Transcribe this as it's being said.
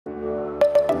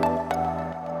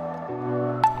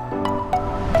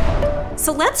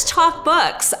So let's talk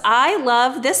books. I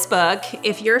love this book.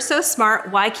 If You're So Smart,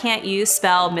 Why Can't You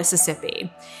Spell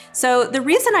Mississippi? So the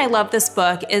reason I love this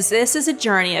book is this is a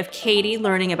journey of Katie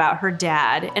learning about her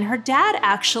dad, and her dad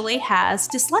actually has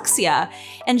dyslexia,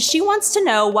 and she wants to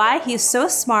know why he's so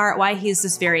smart, why he's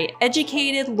this very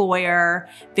educated lawyer,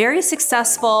 very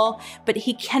successful, but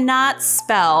he cannot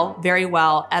spell very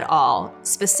well at all,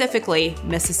 specifically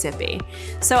Mississippi.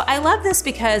 So I love this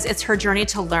because it's her journey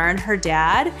to learn her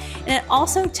dad, and it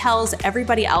also tells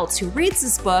everybody else who reads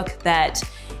this book that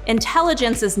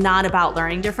intelligence is not about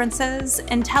learning differences.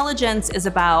 Intelligence is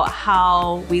about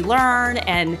how we learn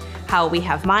and how we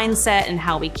have mindset and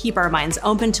how we keep our minds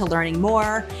open to learning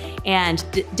more. And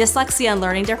dyslexia and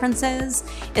learning differences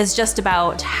is just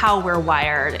about how we're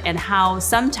wired and how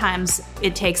sometimes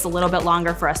it takes a little bit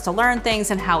longer for us to learn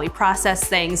things and how we process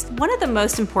things. One of the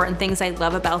most important things I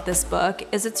love about this book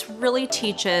is it really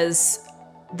teaches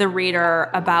the reader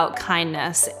about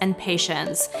kindness and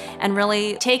patience, and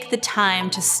really take the time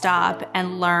to stop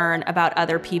and learn about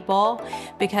other people,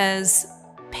 because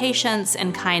patience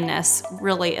and kindness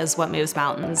really is what moves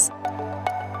mountains.